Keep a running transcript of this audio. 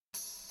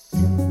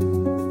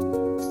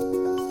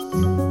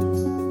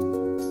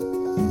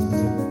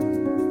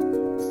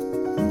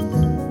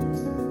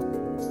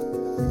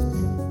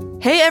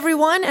Hey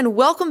everyone, and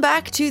welcome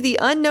back to the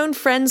Unknown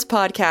Friends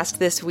podcast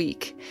this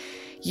week.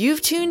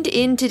 You've tuned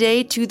in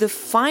today to the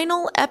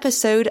final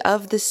episode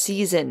of the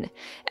season,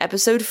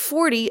 episode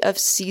 40 of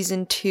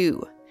season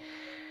 2.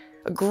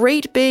 A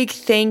great big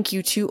thank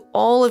you to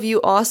all of you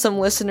awesome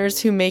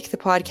listeners who make the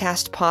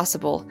podcast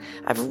possible.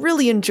 I've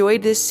really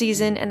enjoyed this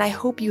season, and I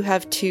hope you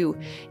have too.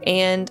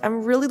 And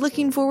I'm really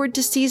looking forward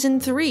to season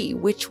 3,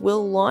 which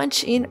will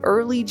launch in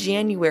early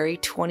January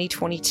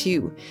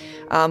 2022.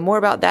 More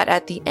about that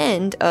at the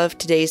end of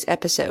today's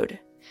episode.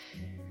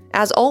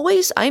 As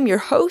always, I'm your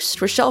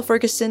host, Rochelle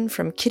Ferguson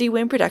from Kitty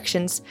Wayne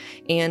Productions,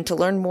 and to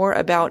learn more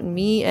about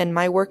me and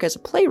my work as a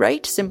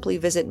playwright, simply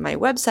visit my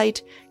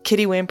website,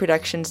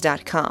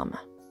 kittywayneproductions.com.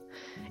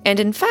 And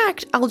in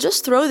fact, I'll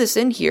just throw this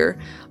in here.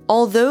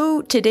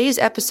 Although today's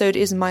episode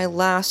is my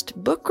last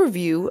book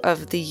review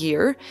of the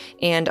year,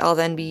 and I'll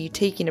then be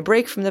taking a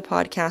break from the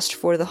podcast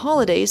for the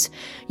holidays,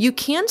 you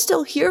can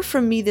still hear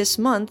from me this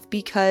month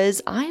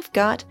because I've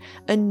got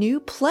a new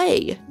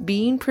play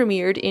being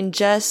premiered in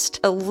just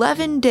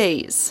 11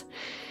 days.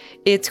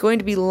 It's going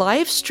to be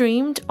live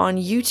streamed on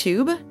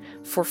YouTube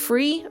for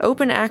free,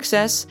 open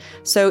access,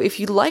 so if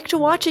you'd like to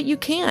watch it, you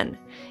can.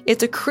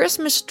 It's a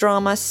Christmas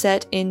drama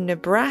set in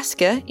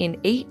Nebraska in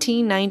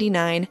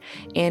 1899,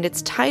 and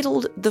it's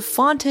titled The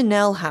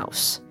Fontanelle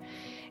House.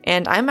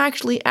 And I'm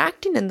actually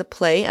acting in the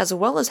play as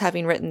well as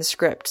having written the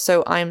script,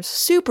 so I'm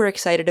super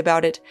excited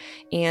about it,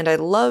 and I'd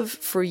love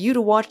for you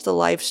to watch the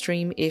live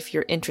stream if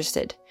you're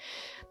interested.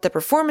 The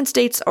performance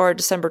dates are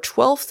December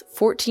 12th,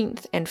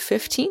 14th, and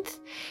 15th,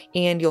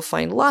 and you'll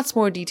find lots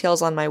more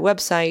details on my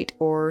website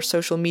or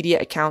social media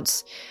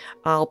accounts.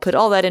 I'll put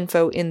all that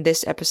info in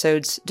this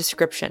episode's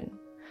description.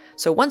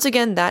 So once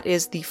again, that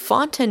is The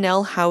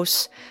Fontanelle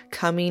House,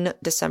 coming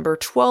December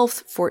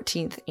 12th,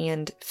 14th,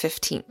 and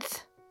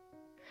 15th.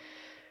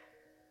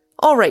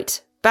 All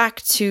right,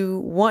 back to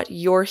what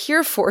you're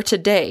here for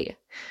today.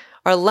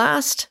 Our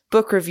last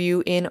book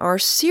review in our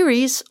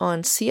series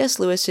on C.S.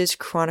 Lewis's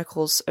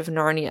Chronicles of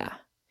Narnia.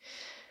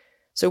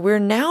 So we're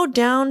now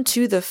down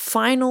to the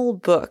final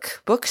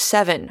book, book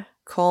 7,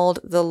 called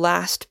The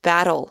Last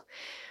Battle,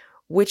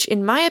 which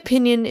in my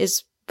opinion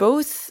is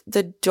both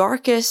the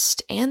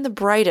darkest and the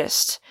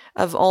brightest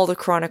of all the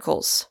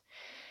Chronicles.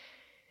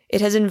 It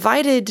has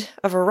invited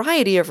a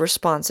variety of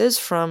responses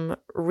from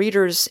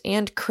readers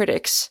and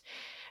critics.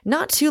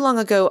 Not too long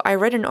ago, I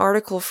read an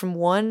article from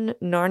one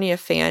Narnia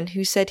fan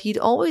who said he'd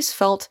always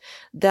felt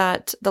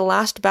that The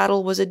Last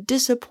Battle was a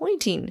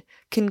disappointing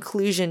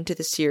conclusion to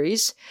the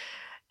series,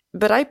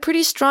 but I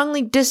pretty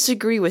strongly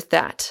disagree with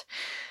that.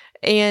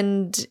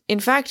 And in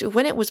fact,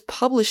 when it was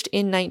published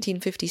in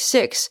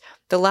 1956,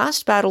 The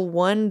Last Battle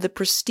won the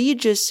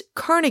prestigious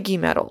Carnegie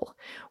Medal,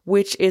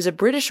 which is a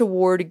British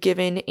award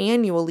given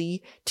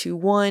annually to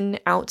one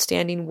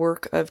outstanding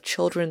work of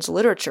children's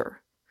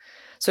literature.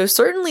 So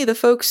certainly the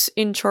folks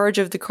in charge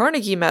of the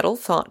Carnegie Medal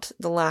thought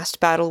The Last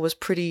Battle was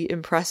pretty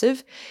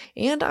impressive,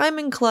 and I'm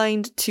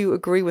inclined to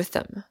agree with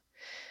them.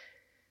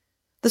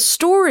 The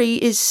story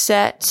is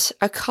set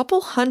a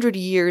couple hundred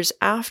years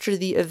after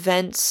the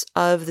events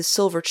of The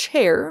Silver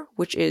Chair,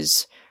 which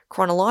is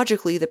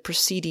chronologically the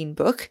preceding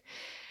book,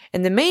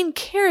 and the main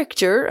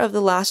character of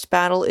The Last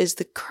Battle is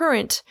the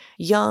current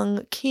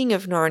young king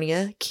of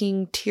Narnia,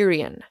 King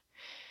Tirian.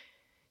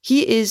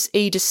 He is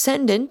a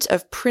descendant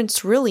of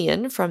Prince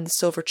Rilian from The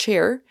Silver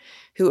Chair,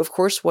 who of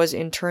course was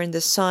in turn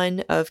the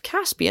son of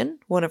Caspian,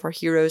 one of our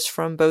heroes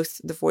from both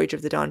The Voyage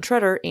of the Dawn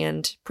Treader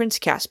and Prince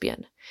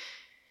Caspian.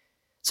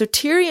 So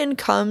Tirian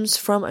comes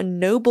from a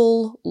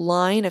noble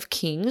line of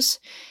kings,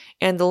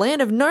 and the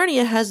land of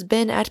Narnia has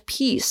been at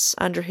peace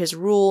under his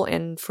rule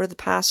and for the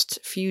past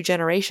few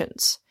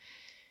generations.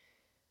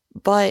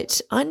 But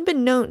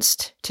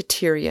unbeknownst to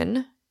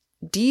Tirian,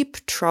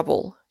 deep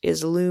trouble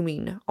is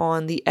looming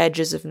on the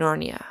edges of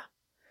Narnia.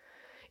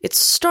 It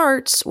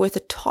starts with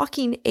a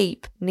talking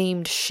ape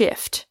named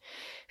Shift,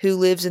 who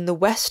lives in the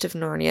west of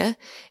Narnia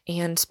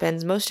and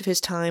spends most of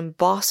his time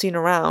bossing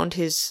around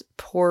his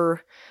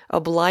poor,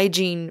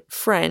 obliging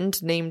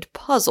friend named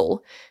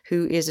Puzzle,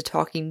 who is a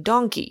talking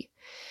donkey.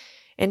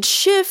 And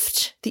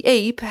Shift, the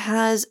ape,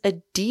 has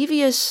a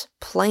devious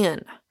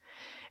plan,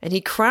 and he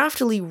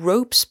craftily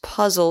ropes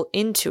Puzzle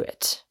into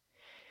it.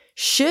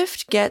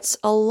 Shift gets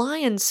a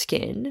lion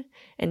skin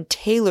and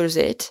tailors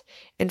it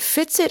and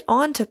fits it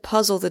onto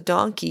Puzzle the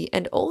donkey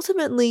and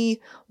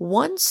ultimately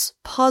wants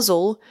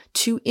Puzzle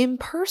to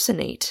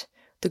impersonate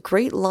the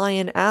great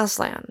lion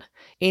Aslan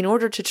in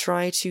order to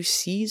try to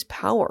seize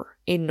power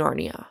in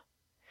Narnia.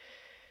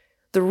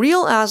 The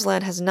real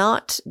Aslan has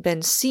not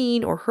been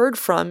seen or heard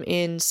from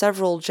in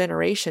several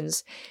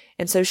generations,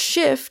 and so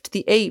Shift,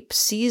 the ape,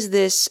 sees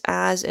this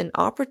as an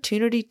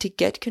opportunity to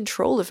get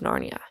control of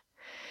Narnia.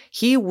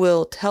 He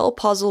will tell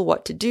Puzzle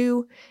what to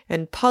do,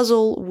 and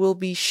Puzzle will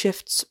be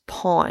Shift's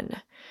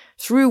pawn,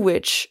 through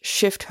which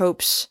Shift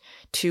hopes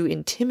to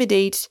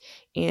intimidate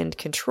and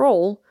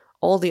control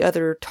all the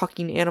other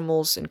talking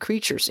animals and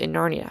creatures in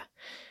Narnia.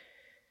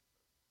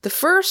 The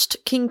first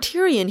King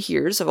Tirion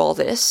hears of all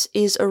this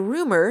is a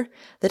rumor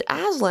that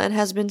Aslan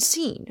has been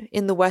seen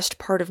in the west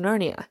part of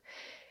Narnia,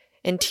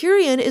 and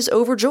Tirion is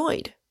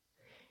overjoyed.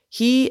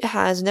 He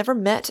has never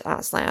met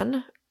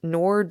Aslan,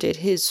 nor did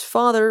his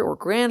father or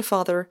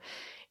grandfather,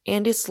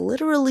 and it's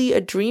literally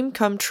a dream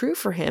come true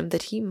for him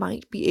that he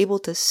might be able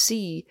to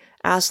see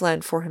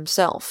Aslan for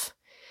himself.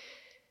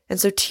 And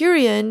so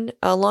Tirion,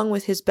 along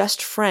with his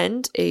best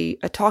friend, a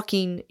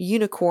talking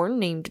unicorn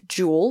named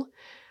Jewel,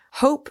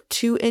 hope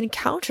to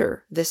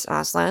encounter this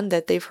Aslan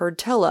that they've heard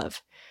tell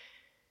of.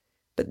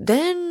 But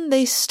then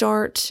they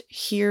start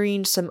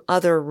hearing some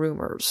other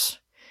rumors.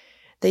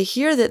 They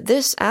hear that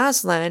this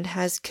Aslan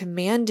has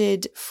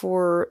commanded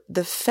for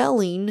the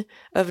felling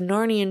of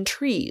Narnian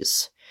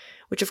trees,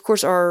 which of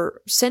course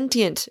are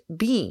sentient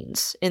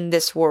beings in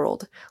this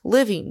world,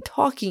 living,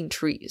 talking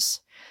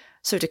trees.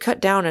 So to cut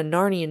down a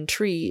Narnian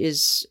tree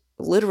is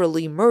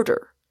literally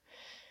murder.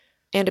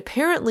 And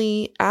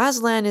apparently,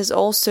 Aslan is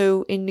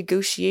also in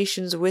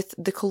negotiations with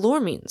the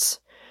Calormenes,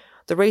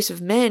 the race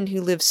of men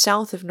who live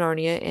south of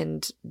Narnia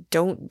and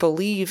don't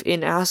believe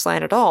in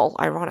Aslan at all,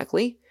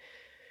 ironically.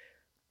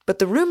 But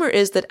the rumor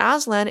is that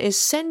Aslan is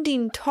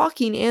sending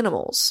talking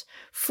animals,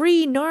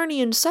 free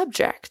Narnian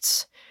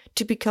subjects,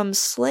 to become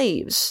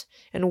slaves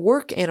and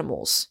work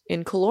animals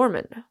in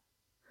Calormen.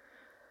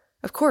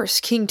 Of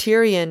course, King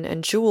Tirion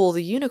and Jewel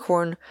the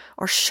unicorn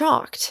are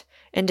shocked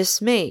and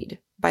dismayed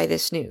by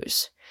this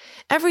news.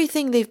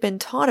 Everything they've been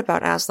taught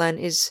about Aslan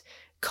is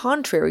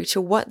contrary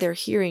to what they're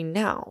hearing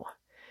now.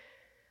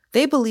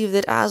 They believe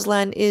that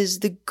Aslan is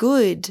the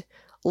good,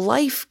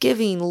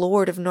 life-giving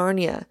Lord of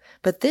Narnia,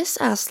 but this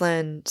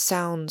Aslan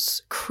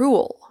sounds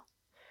cruel.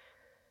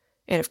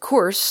 And of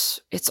course,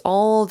 it's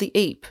all the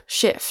ape,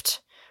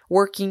 Shift,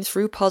 working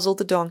through Puzzle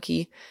the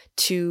donkey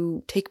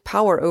to take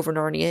power over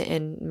Narnia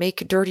and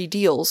make dirty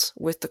deals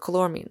with the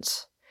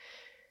Calormenes.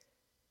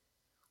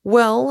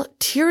 Well,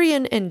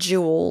 Tirion and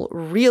Jewel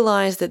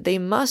realize that they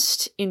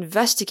must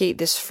investigate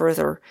this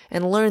further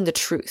and learn the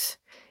truth.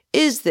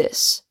 Is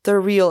this the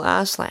real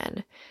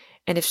Aslan?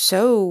 And if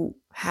so,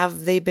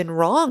 have they been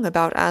wrong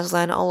about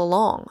Aslan all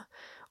along?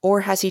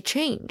 Or has he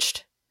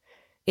changed?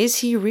 Is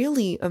he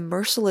really a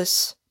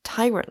merciless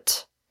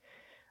tyrant?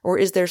 Or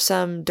is there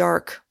some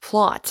dark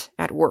plot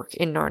at work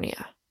in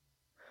Narnia?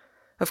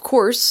 Of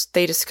course,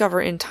 they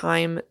discover in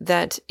time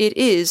that it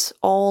is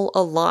all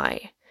a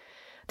lie.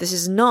 This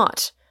is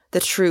not the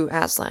true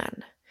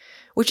Aslan,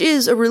 which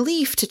is a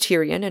relief to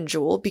Tirion and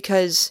Jewel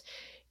because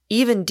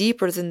even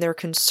deeper than their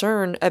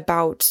concern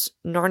about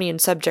Narnian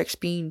subjects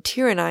being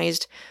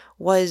tyrannized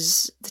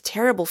was the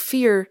terrible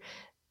fear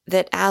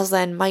that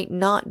Aslan might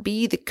not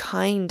be the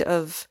kind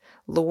of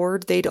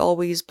lord they'd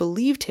always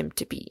believed him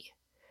to be.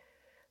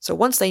 So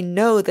once they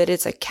know that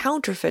it's a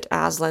counterfeit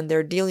Aslan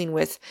they're dealing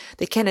with,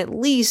 they can at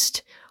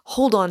least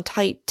hold on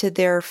tight to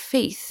their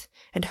faith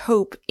and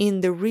hope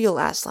in the real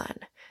Aslan,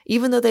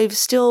 even though they've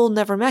still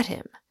never met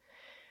him.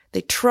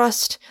 They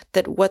trust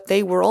that what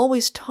they were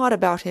always taught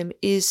about him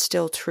is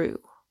still true,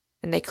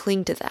 and they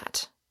cling to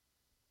that.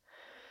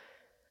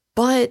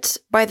 But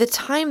by the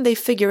time they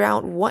figure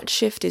out what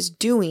Shift is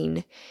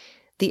doing,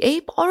 the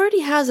ape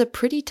already has a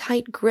pretty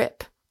tight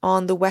grip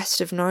on the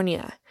west of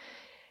Narnia,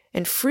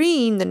 and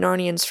freeing the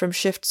Narnians from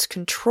Shift's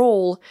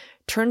control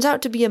turns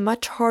out to be a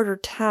much harder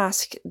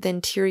task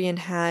than Tirion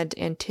had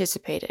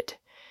anticipated.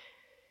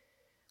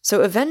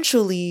 So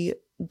eventually,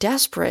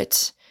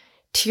 desperate,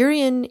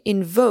 Tirion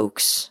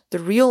invokes the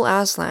real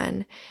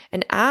Aslan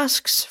and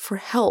asks for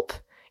help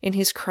in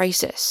his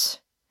crisis.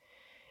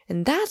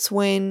 And that's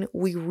when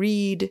we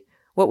read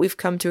what we've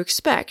come to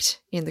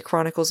expect in the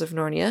Chronicles of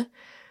Narnia.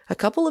 A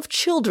couple of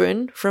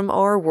children from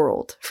our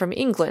world, from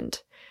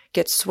England,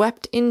 get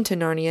swept into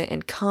Narnia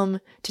and come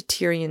to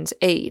Tyrion's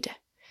aid.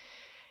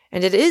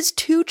 And it is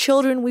two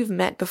children we've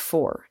met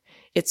before.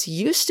 It's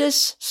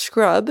Eustace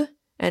Scrubb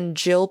and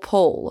Jill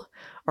Pole,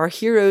 our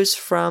heroes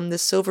from the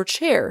Silver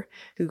Chair,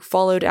 who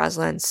followed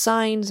Aslan's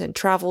signs and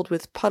traveled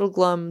with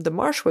Puddleglum the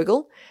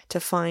Marshwiggle to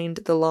find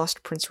the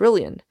lost Prince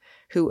Rilian,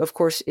 who of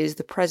course is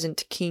the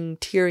present King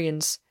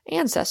Tyrion's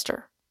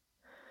ancestor.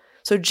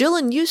 So Jill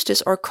and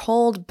Eustace are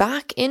called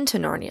back into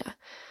Narnia,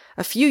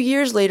 a few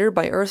years later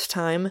by Earth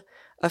time,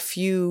 a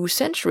few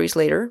centuries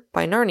later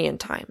by Narnian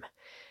time,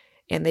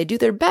 and they do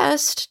their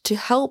best to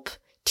help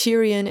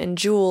Tirion and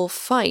Jewel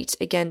fight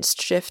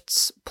against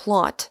Shift's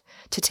plot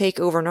to take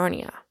over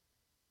Narnia.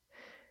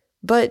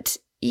 But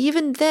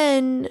even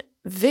then,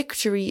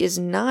 victory is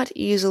not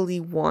easily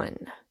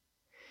won.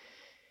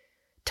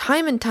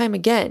 Time and time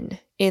again,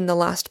 in the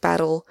last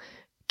battle,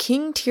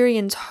 King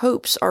Tyrion's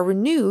hopes are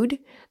renewed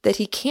that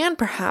he can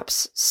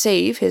perhaps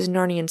save his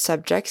Narnian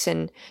subjects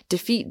and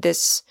defeat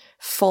this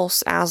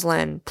false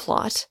Aslan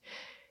plot.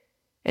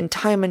 And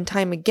time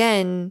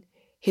again,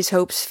 his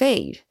hopes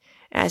fade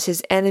as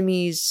his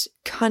enemies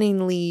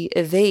cunningly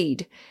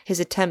evade his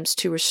attempts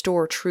to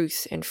restore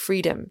truth and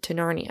freedom to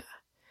Narnia.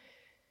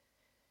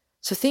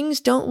 So things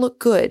don't look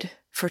good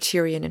for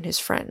Tirion and his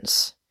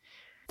friends.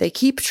 They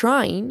keep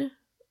trying,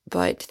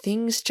 but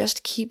things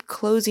just keep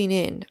closing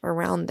in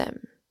around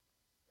them.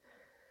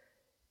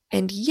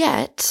 And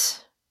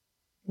yet,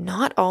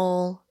 not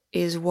all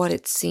is what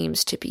it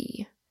seems to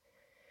be.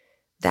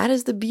 That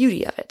is the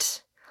beauty of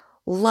it.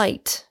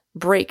 Light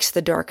breaks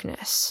the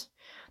darkness.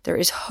 There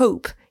is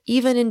hope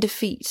even in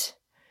defeat.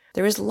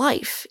 There is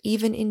life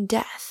even in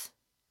death.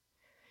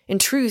 In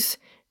truth,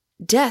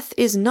 death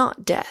is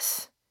not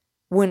death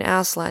when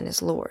Aslan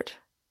is Lord.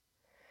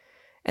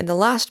 And the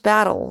last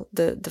battle,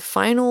 the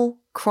final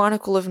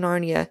Chronicle of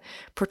Narnia,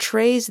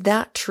 portrays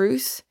that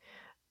truth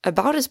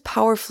about as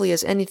powerfully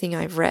as anything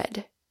I've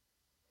read.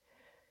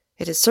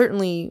 It has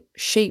certainly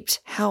shaped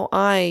how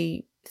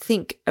I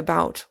think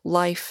about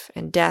life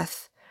and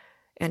death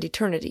and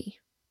eternity.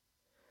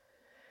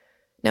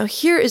 Now,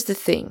 here is the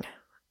thing.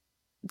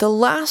 The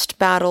last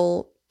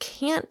battle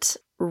can't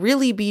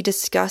really be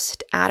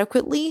discussed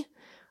adequately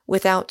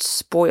without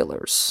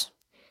spoilers.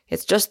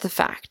 It's just the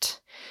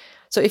fact.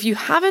 So if you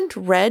haven't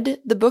read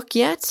the book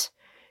yet,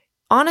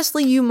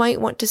 honestly, you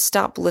might want to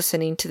stop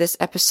listening to this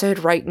episode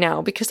right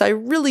now because I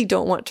really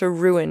don't want to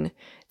ruin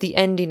the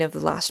ending of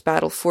the last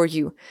battle for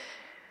you.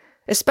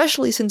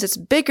 Especially since it's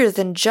bigger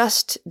than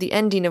just the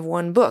ending of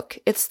one book.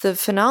 It's the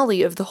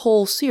finale of the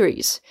whole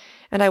series,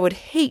 and I would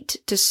hate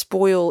to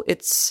spoil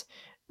its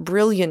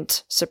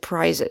brilliant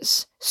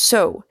surprises.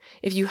 So,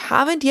 if you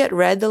haven't yet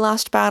read The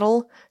Last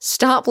Battle,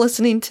 stop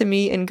listening to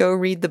me and go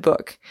read the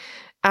book.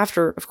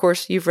 After, of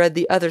course, you've read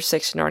the other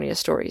 6 Narnia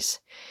stories.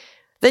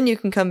 Then you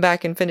can come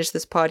back and finish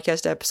this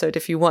podcast episode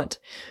if you want.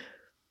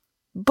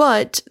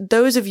 But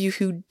those of you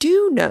who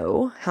do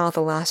know how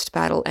The Last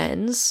Battle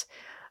ends,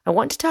 I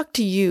want to talk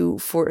to you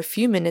for a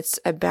few minutes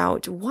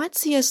about what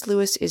C.S.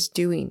 Lewis is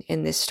doing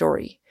in this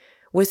story,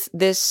 with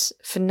this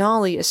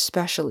finale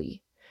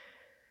especially.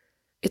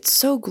 It's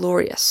so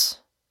glorious,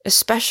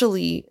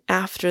 especially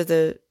after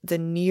the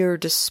near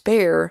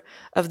despair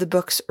of the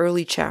book's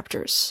early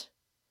chapters.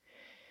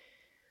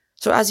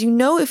 So as you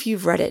know if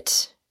you've read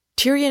it,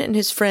 Tirian and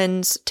his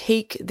friends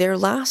take their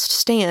last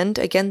stand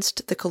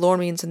against the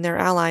Calormenes and their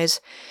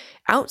allies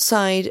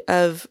outside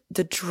of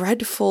the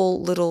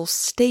dreadful little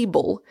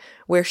stable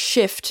where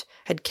Shift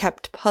had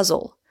kept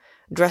Puzzle,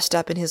 dressed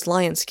up in his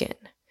lion skin.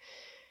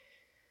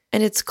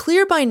 And it's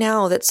clear by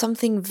now that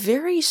something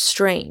very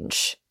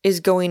strange is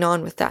going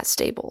on with that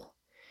stable.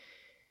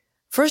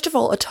 First of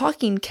all, a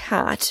talking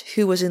cat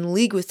who was in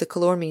league with the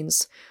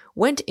Calormenes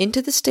went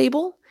into the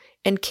stable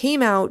and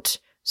came out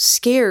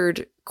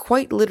scared,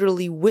 quite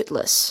literally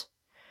witless.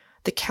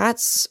 The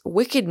cat's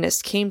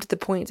wickedness came to the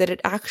point that it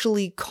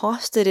actually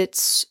costed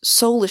its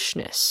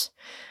soulishness.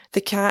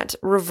 The cat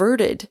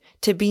reverted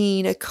to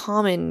being a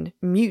common,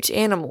 mute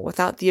animal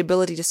without the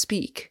ability to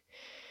speak.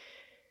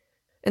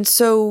 And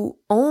so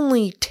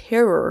only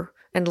terror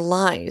and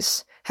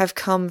lies have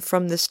come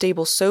from the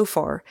stable so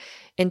far,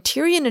 and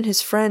Tirian and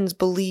his friends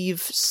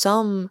believe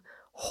some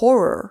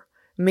horror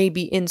may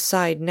be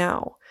inside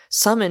now,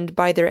 summoned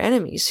by their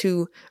enemies,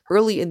 who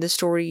early in the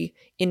story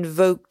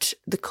invoked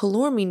the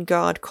Calormene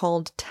god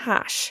called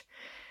Tash,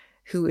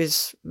 who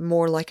is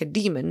more like a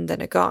demon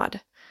than a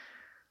god.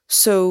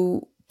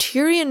 So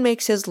Tirian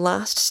makes his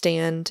last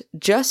stand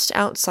just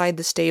outside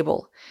the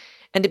stable,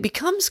 and it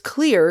becomes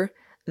clear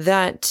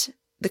that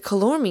the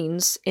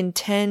Calormenes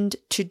intend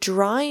to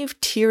drive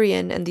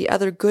Tirian and the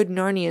other good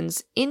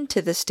Narnians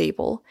into the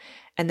stable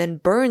and then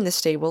burn the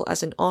stable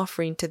as an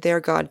offering to their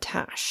god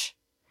Tash.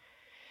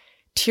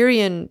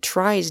 Tirian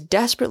tries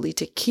desperately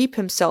to keep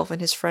himself and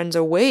his friends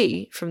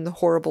away from the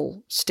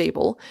horrible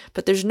stable,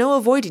 but there's no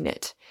avoiding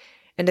it.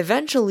 And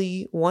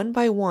eventually, one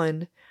by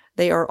one,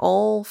 they are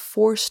all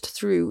forced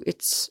through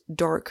its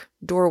dark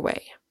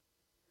doorway.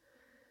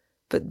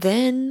 But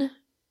then,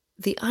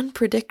 the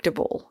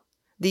unpredictable,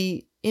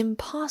 the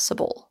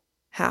impossible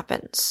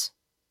happens.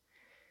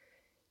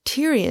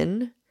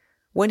 Tirian,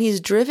 when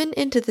he's driven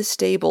into the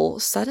stable,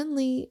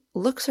 suddenly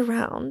looks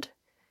around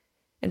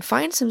and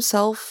finds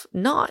himself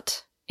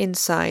not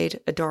inside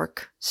a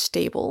dark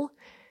stable,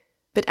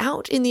 but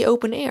out in the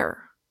open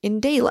air, in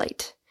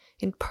daylight,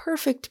 in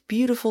perfect,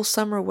 beautiful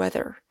summer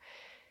weather.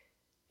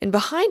 And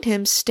behind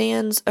him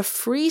stands a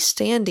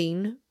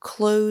freestanding,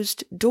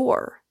 closed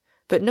door,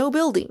 but no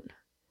building.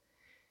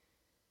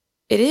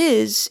 It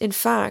is, in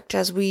fact,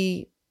 as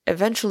we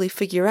eventually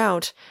figure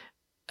out,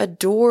 a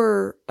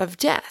door of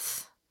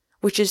death,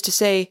 which is to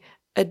say,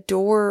 a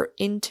door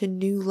into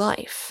new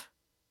life.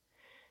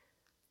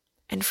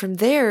 And from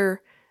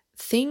there,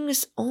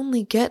 things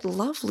only get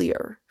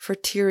lovelier for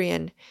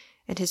Tirian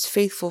and his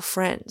faithful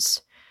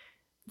friends.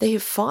 They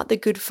have fought the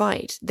good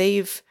fight.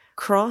 They've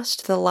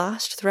crossed the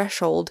last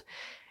threshold.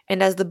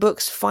 And as the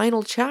book's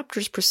final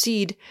chapters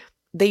proceed,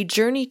 they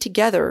journey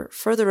together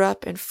further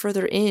up and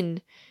further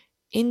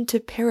into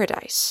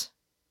paradise.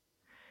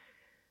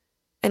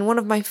 And one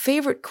of my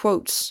favorite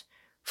quotes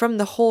from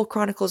the whole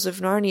Chronicles of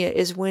Narnia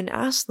is when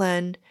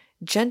Aslan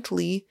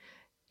gently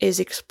is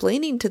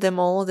explaining to them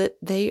all that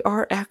they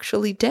are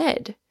actually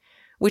dead,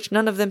 which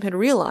none of them had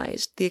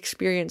realized. The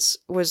experience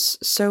was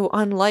so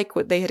unlike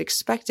what they had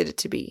expected it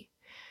to be.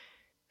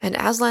 And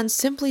Aslan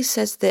simply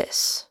says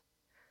this: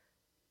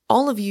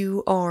 "All of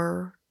you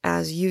are,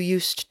 as you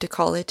used to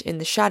call it in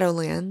the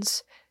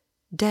Shadowlands,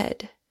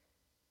 dead,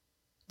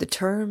 The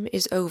term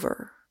is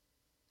over.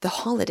 The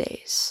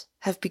holidays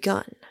have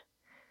begun.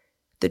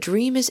 The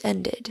dream is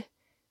ended.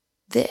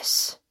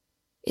 This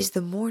is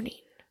the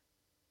morning.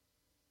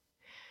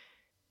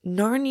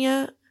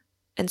 Narnia,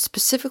 and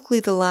specifically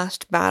The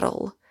Last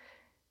Battle,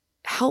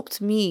 helped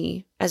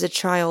me as a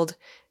child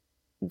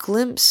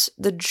glimpse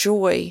the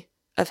joy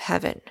of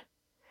heaven.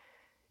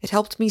 It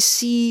helped me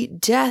see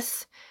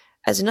death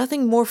as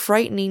nothing more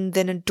frightening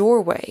than a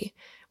doorway,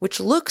 which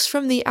looks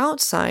from the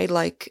outside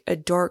like a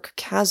dark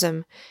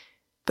chasm,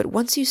 but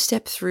once you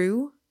step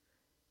through,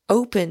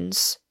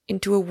 opens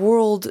into a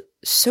world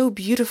so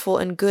beautiful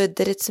and good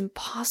that it's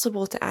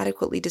impossible to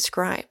adequately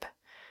describe.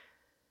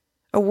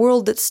 A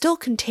world that still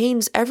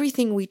contains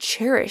everything we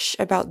cherish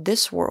about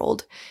this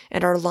world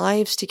and our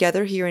lives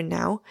together here and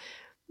now,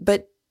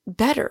 but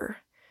better,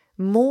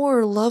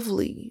 more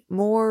lovely,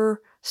 more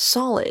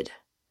solid.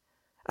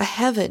 A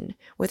heaven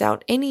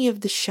without any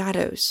of the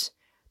shadows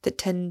that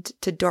tend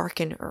to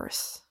darken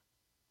earth.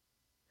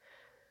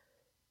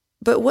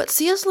 But what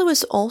C.S.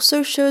 Lewis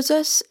also shows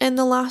us in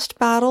The Last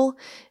Battle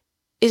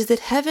is that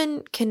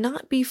heaven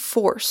cannot be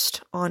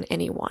forced on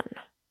anyone.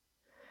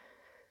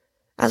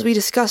 As we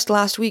discussed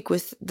last week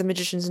with The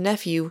Magician's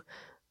Nephew,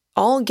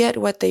 all get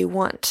what they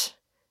want,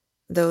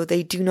 though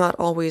they do not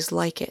always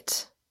like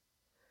it.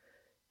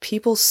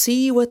 People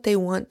see what they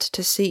want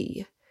to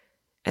see,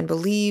 and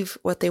believe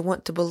what they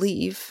want to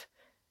believe,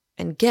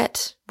 and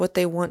get what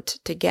they want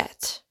to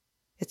get.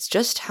 It's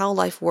just how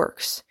life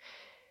works.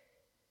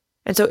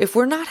 And so if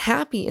we're not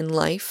happy in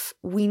life,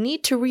 we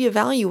need to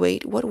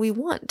reevaluate what we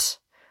want,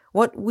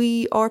 what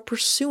we are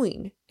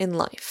pursuing in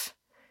life,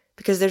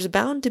 because there's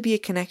bound to be a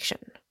connection.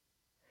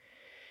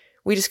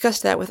 We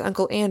discussed that with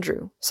Uncle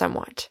Andrew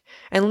somewhat,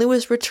 and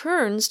Lewis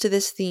returns to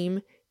this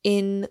theme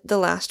in The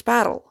Last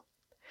Battle.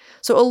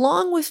 So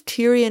along with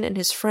Tirian and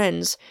his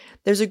friends,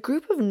 there's a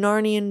group of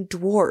Narnian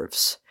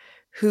dwarves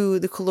who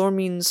the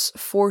Calormenes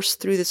force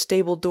through the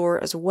stable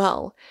door as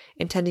well,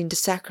 intending to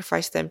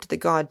sacrifice them to the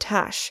god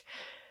Tash.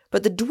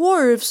 But the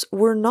dwarves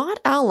were not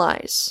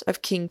allies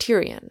of King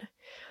Tirian.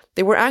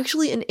 They were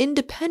actually an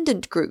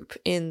independent group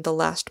in The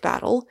Last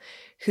Battle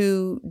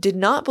who did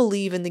not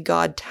believe in the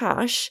god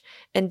Tash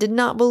and did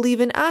not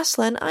believe in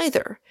Aslan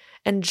either,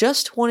 and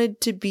just wanted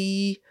to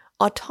be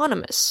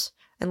autonomous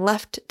and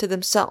left to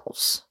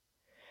themselves.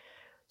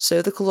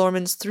 So the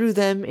Calormenes threw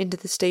them into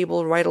the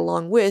stable right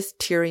along with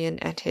Tirian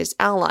and his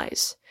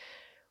allies.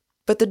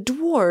 But the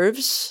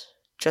dwarves,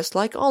 just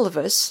like all of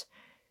us,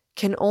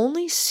 can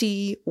only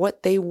see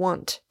what they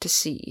want to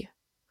see.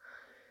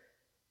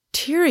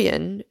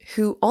 Tirian,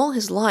 who all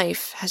his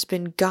life has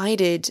been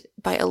guided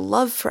by a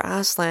love for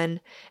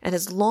Aslan and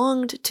has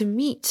longed to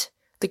meet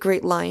the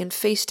great lion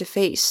face to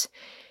face,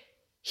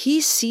 he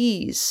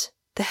sees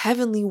the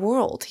heavenly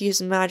world he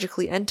has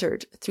magically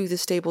entered through the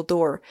stable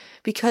door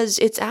because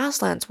it's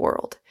Aslan's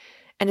world,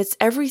 and it's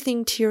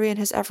everything Tirian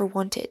has ever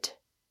wanted.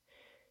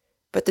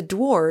 But the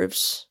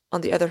dwarves, on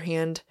the other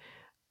hand,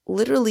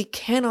 literally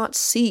cannot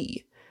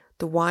see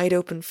the wide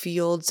open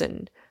fields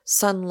and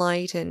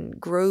sunlight and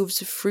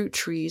groves of fruit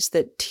trees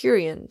that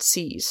Tirian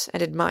sees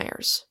and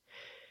admires.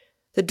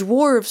 The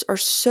dwarves are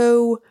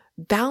so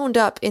bound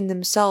up in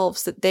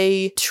themselves that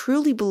they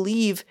truly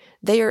believe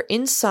they are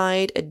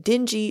inside a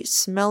dingy,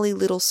 smelly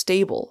little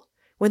stable,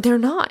 when they're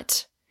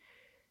not.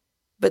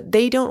 But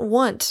they don't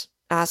want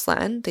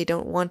Aslan, they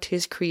don't want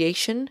his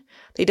creation,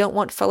 they don't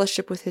want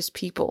fellowship with his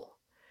people.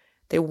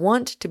 They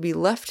want to be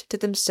left to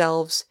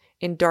themselves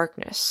in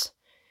darkness,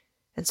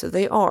 and so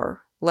they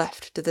are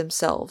left to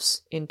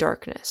themselves in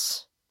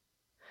darkness.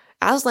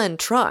 Aslan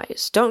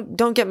tries,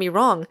 don't get me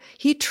wrong,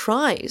 he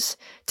tries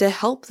to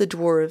help the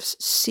dwarves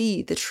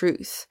see the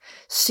truth,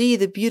 see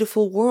the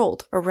beautiful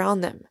world around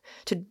them,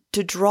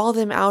 to draw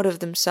them out of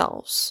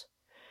themselves.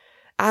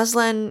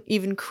 Aslan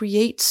even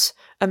creates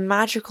a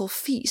magical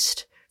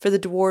feast for the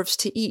dwarves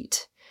to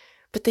eat,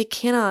 but they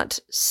cannot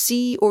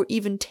see or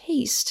even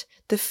taste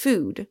the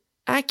food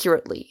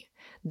accurately.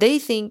 They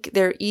think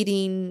they're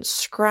eating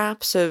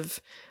scraps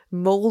of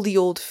moldy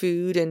old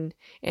food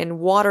and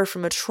water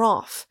from a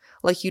trough,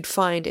 like you'd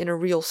find in a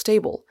real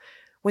stable,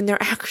 when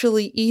they're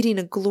actually eating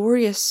a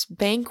glorious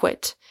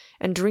banquet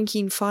and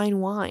drinking fine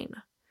wine.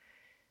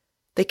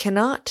 They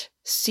cannot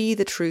see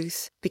the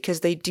truth because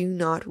they do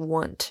not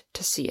want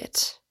to see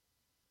it.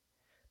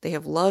 They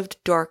have loved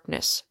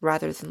darkness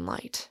rather than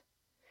light.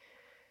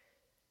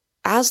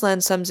 Aslan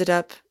sums it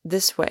up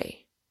this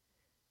way: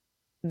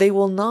 they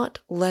will not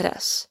let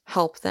us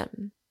help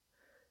them.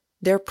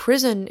 Their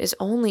prison is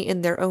only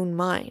in their own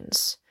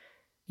minds,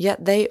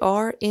 yet they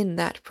are in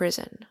that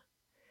prison,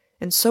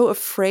 and so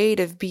afraid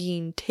of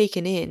being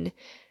taken in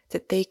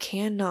that they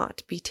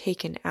cannot be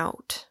taken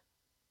out.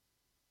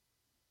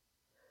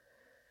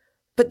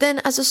 But then,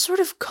 as a sort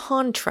of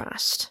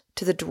contrast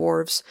to the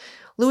dwarves,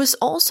 Lewis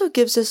also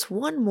gives us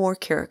one more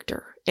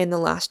character in The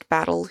Last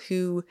Battle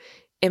who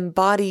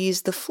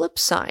embodies the flip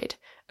side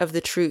of the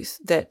truth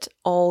that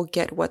all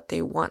get what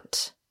they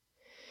want.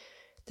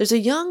 There's a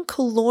young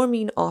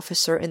Calormene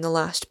officer in The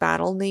Last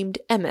Battle named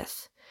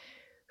Emeth,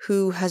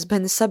 who has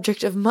been the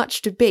subject of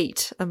much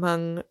debate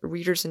among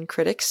readers and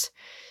critics.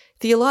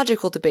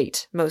 Theological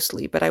debate,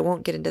 mostly, but I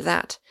won't get into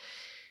that.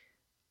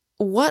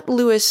 What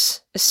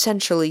Lewis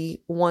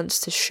essentially wants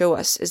to show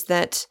us is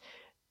that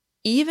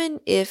even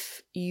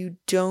if you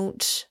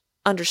don't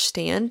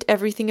understand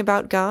everything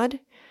about God,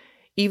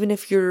 even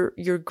if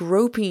you're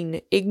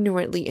groping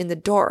ignorantly in the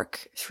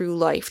dark through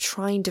life,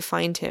 trying to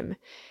find him,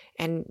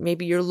 and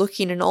maybe you're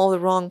looking in all the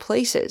wrong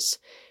places,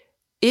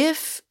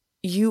 if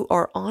you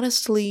are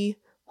honestly,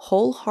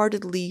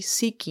 wholeheartedly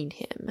seeking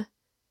him,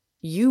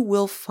 you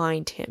will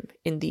find him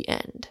in the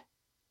end.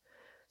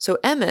 So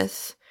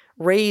Emeth,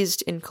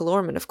 raised in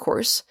Calormen, of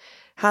course,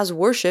 has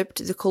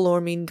worshipped the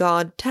Calormen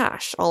god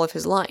Tash all of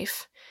his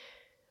life.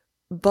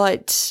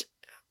 But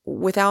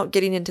without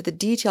getting into the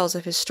details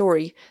of his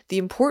story, the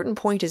important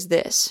point is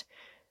this.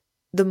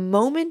 The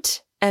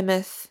moment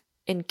Emeth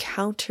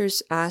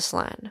encounters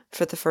Aslan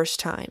for the first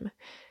time,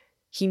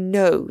 he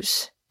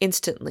knows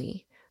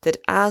instantly that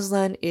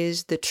Aslan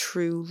is the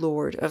true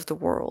lord of the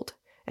world,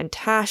 and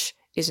Tash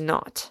is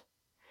not.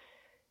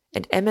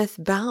 And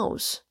Emeth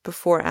bows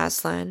before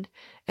Aslan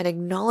and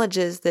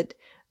acknowledges that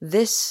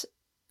this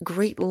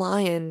great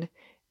lion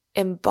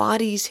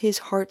embodies his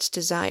heart's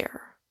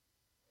desire.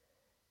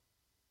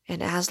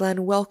 And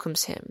Aslan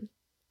welcomes him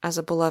as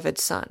a beloved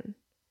son.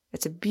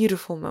 It's a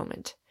beautiful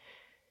moment.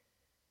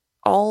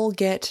 All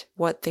get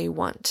what they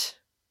want.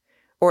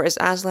 Or as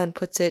Aslan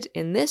puts it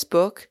in this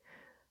book,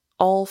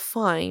 all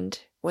find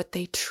what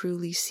they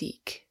truly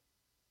seek.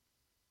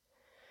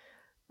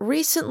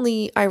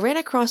 Recently, I ran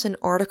across an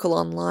article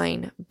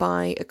online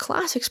by a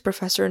classics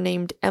professor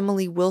named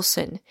Emily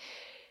Wilson,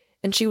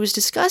 and she was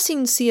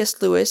discussing C.S.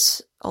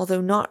 Lewis,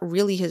 although not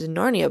really his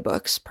Narnia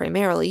books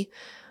primarily,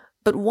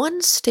 but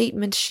one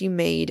statement she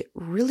made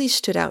really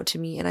stood out to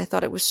me, and I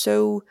thought it was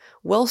so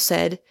well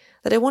said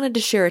that I wanted to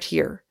share it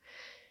here.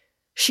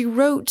 She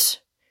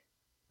wrote,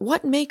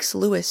 "What makes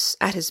Lewis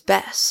at his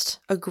best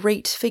a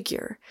great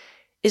figure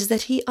is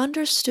that he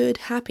understood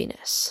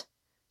happiness.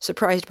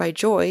 Surprised by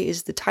Joy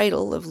is the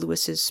title of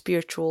Lewis's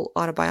spiritual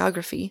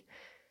autobiography,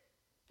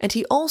 and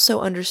he also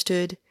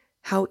understood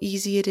how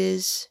easy it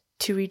is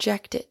to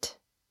reject it."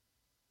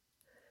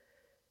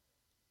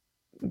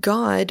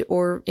 God,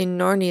 or in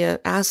Narnia,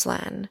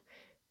 Aslan,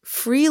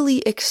 freely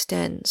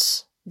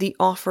extends the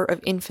offer of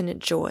infinite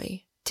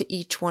joy to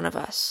each one of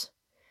us.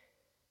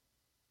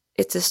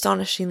 It's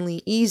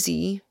astonishingly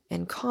easy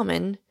and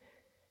common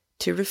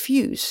to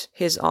refuse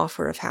his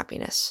offer of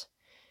happiness.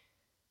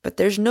 But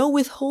there's no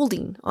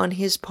withholding on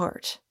his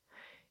part.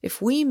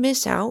 If we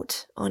miss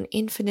out on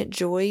infinite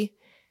joy,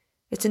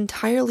 it's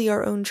entirely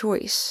our own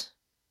choice.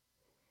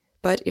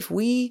 But if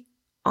we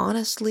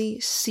honestly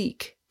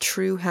seek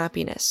true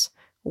happiness,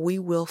 we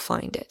will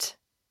find it.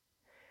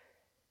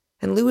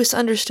 And Lewis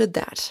understood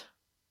that.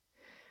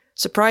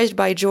 Surprised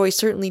by Joy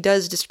certainly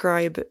does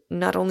describe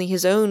not only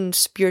his own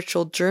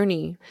spiritual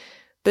journey,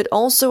 but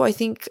also, I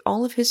think,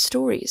 all of his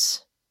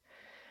stories.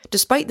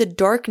 Despite the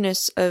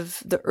darkness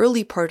of the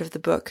early part of the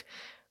book,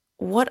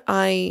 what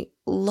I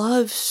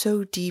love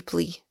so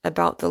deeply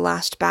about the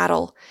last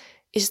battle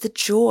is the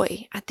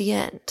joy at the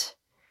end,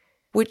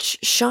 which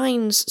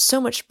shines so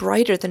much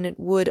brighter than it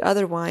would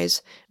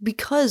otherwise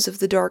because of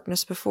the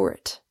darkness before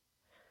it.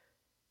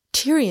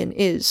 Tirion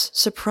is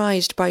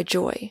surprised by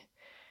joy,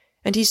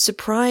 and he's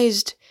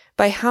surprised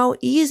by how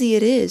easy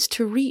it is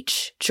to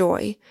reach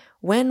joy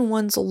when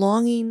one's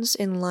longings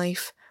in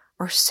life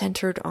are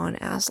centered on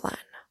Aslan.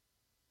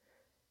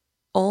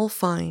 All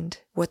find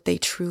what they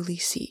truly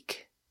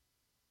seek.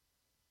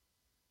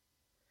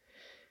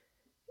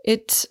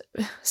 It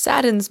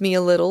saddens me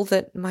a little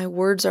that my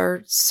words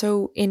are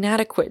so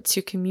inadequate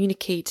to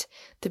communicate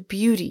the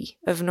beauty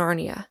of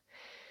Narnia.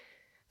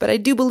 But I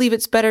do believe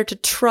it's better to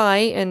try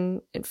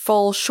and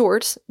fall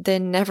short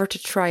than never to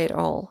try at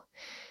all.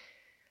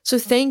 So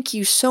thank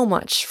you so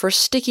much for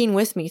sticking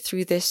with me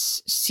through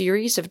this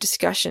series of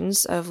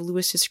discussions of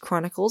Lewis's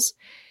Chronicles.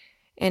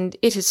 And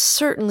it has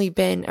certainly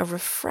been a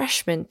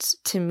refreshment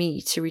to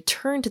me to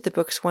return to the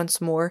books once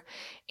more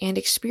and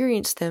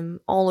experience them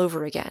all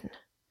over again.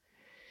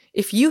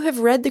 If you have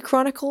read the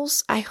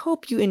Chronicles, I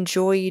hope you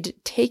enjoyed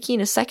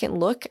taking a second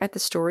look at the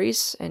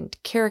stories and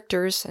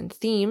characters and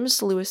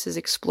themes Lewis is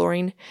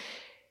exploring.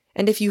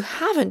 And if you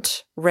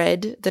haven't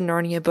read the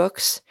Narnia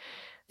books,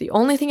 the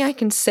only thing I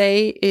can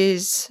say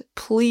is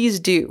please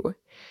do.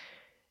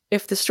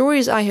 If the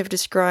stories I have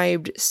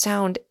described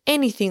sound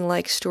anything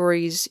like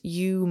stories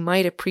you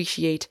might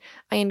appreciate,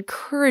 I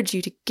encourage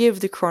you to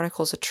give the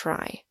Chronicles a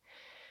try.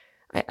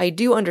 I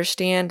do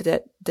understand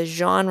that the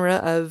genre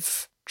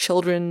of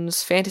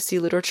children's fantasy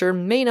literature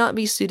may not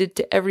be suited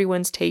to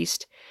everyone's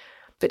taste,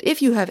 but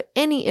if you have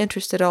any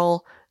interest at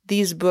all,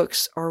 these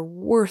books are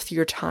worth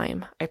your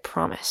time, I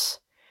promise.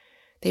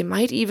 They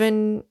might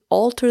even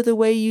alter the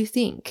way you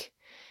think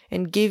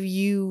and give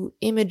you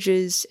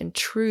images and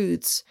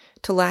truths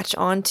to latch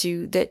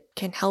onto that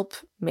can help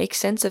make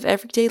sense of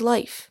everyday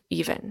life,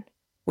 even,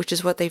 which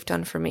is what they've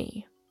done for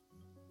me.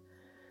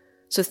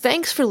 So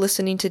thanks for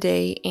listening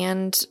today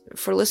and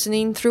for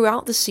listening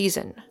throughout the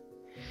season.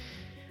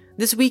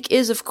 This week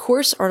is, of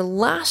course, our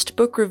last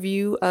book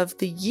review of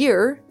the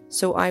year,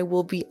 so I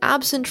will be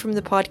absent from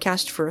the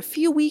podcast for a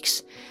few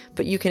weeks,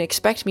 but you can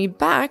expect me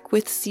back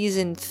with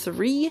Season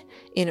 3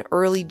 in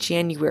early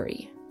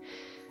January.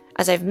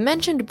 As I've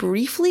mentioned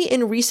briefly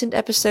in recent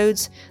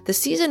episodes, the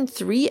Season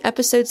 3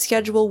 episode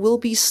schedule will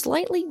be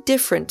slightly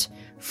different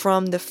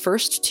from the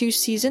first 2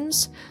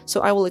 seasons, so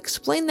I will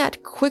explain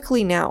that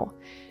quickly now.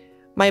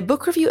 My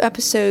book review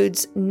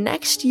episodes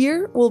next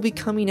year will be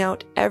coming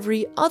out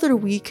every other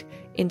week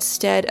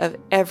instead of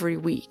every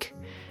week.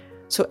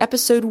 So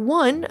episode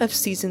 1 of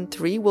Season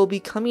 3 will be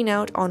coming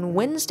out on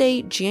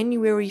Wednesday,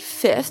 January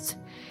 5th,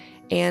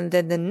 and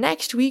then the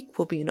next week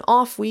will be an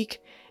off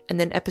week, and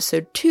then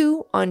episode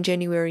 2 on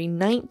January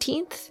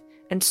 19th,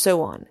 and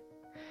so on.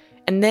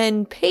 And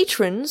then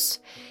patrons,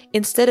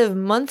 instead of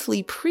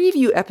monthly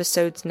preview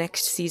episodes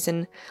next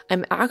season,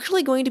 I'm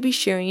actually going to be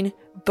sharing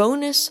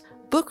bonus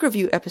book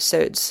review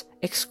episodes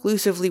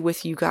exclusively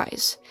with you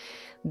guys.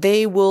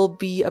 They will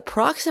be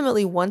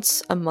approximately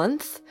once a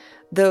month,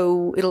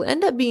 though it'll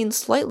end up being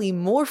slightly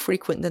more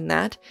frequent than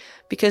that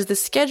because the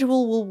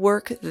schedule will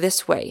work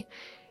this way.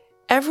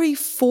 Every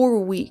 4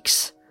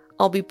 weeks,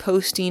 I'll be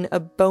posting a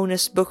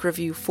bonus book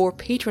review for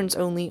patrons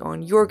only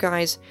on your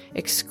guys'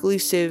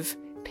 exclusive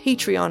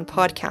Patreon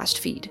podcast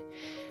feed.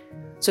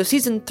 So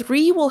Season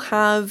 3 will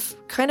have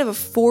kind of a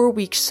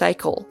 4-week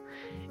cycle.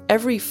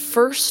 Every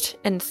first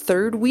and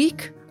third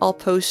week, I'll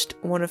post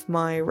one of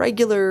my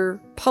regular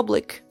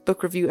public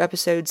book review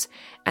episodes,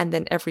 and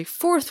then every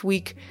 4th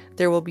week,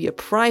 there will be a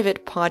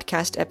private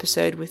podcast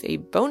episode with a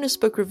bonus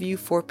book review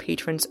for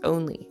patrons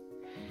only.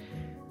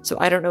 So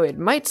I don't know, it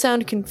might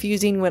sound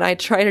confusing when I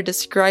try to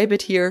describe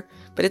it here,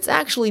 but it's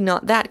actually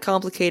not that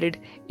complicated,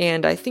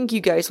 and I think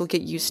you guys will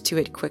get used to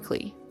it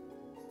quickly.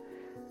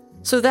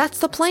 So that's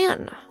the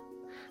plan.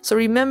 So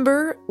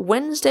remember,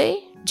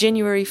 Wednesday,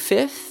 January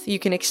 5th, you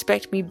can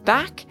expect me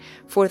back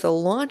for the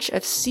launch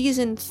of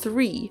Season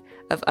 3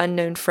 of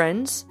Unknown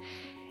Friends.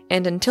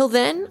 And until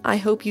then, I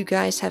hope you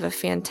guys have a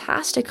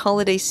fantastic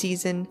holiday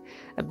season,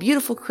 a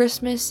beautiful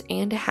Christmas,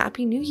 and a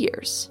Happy New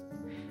Year's.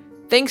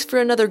 Thanks for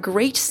another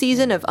great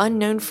season of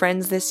Unknown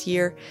Friends this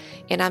year,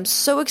 and I'm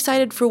so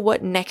excited for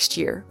what next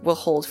year will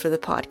hold for the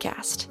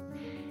podcast.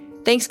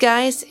 Thanks,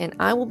 guys, and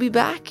I will be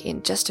back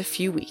in just a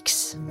few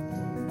weeks.